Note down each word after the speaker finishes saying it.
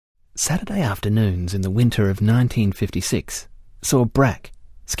Saturday afternoons in the winter of 1956 saw Brack,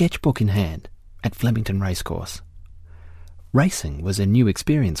 sketchbook in hand, at Flemington Racecourse. Racing was a new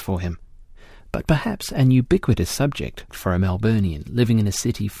experience for him, but perhaps an ubiquitous subject for a Melburnian living in a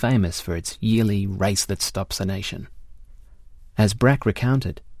city famous for its yearly race that stops a nation. As Brack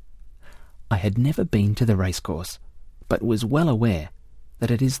recounted, "I had never been to the racecourse, but was well aware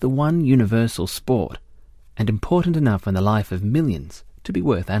that it is the one universal sport and important enough in the life of millions to be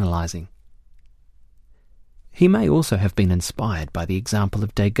worth analysing." He may also have been inspired by the example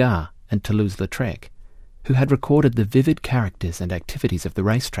of Degas and Toulouse-Lautrec, who had recorded the vivid characters and activities of the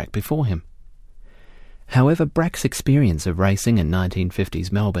racetrack before him. However, Brack's experience of racing in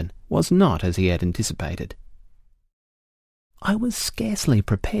 1950s Melbourne was not as he had anticipated. "I was scarcely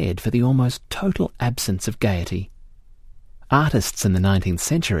prepared for the almost total absence of gaiety. Artists in the 19th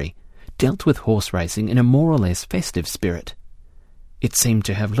century dealt with horse racing in a more or less festive spirit. It seemed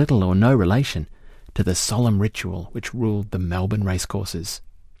to have little or no relation to the solemn ritual which ruled the Melbourne racecourses."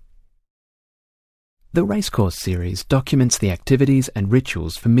 The Racecourse series documents the activities and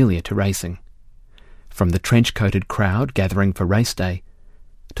rituals familiar to racing, from the trench-coated crowd gathering for race day,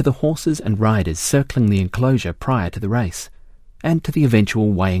 to the horses and riders circling the enclosure prior to the race, and to the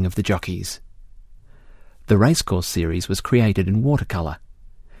eventual weighing of the jockeys. The Racecourse series was created in watercolour,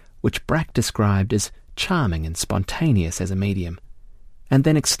 which Brack described as charming and spontaneous as a medium, and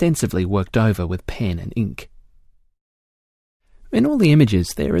then extensively worked over with pen and ink. In all the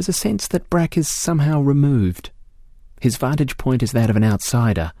images there is a sense that Brack is somehow removed. His vantage point is that of an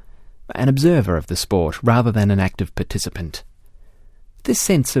outsider, an observer of the sport rather than an active participant. This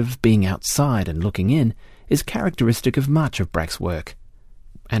sense of being outside and looking in is characteristic of much of Brack's work,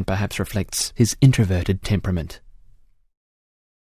 and perhaps reflects his introverted temperament.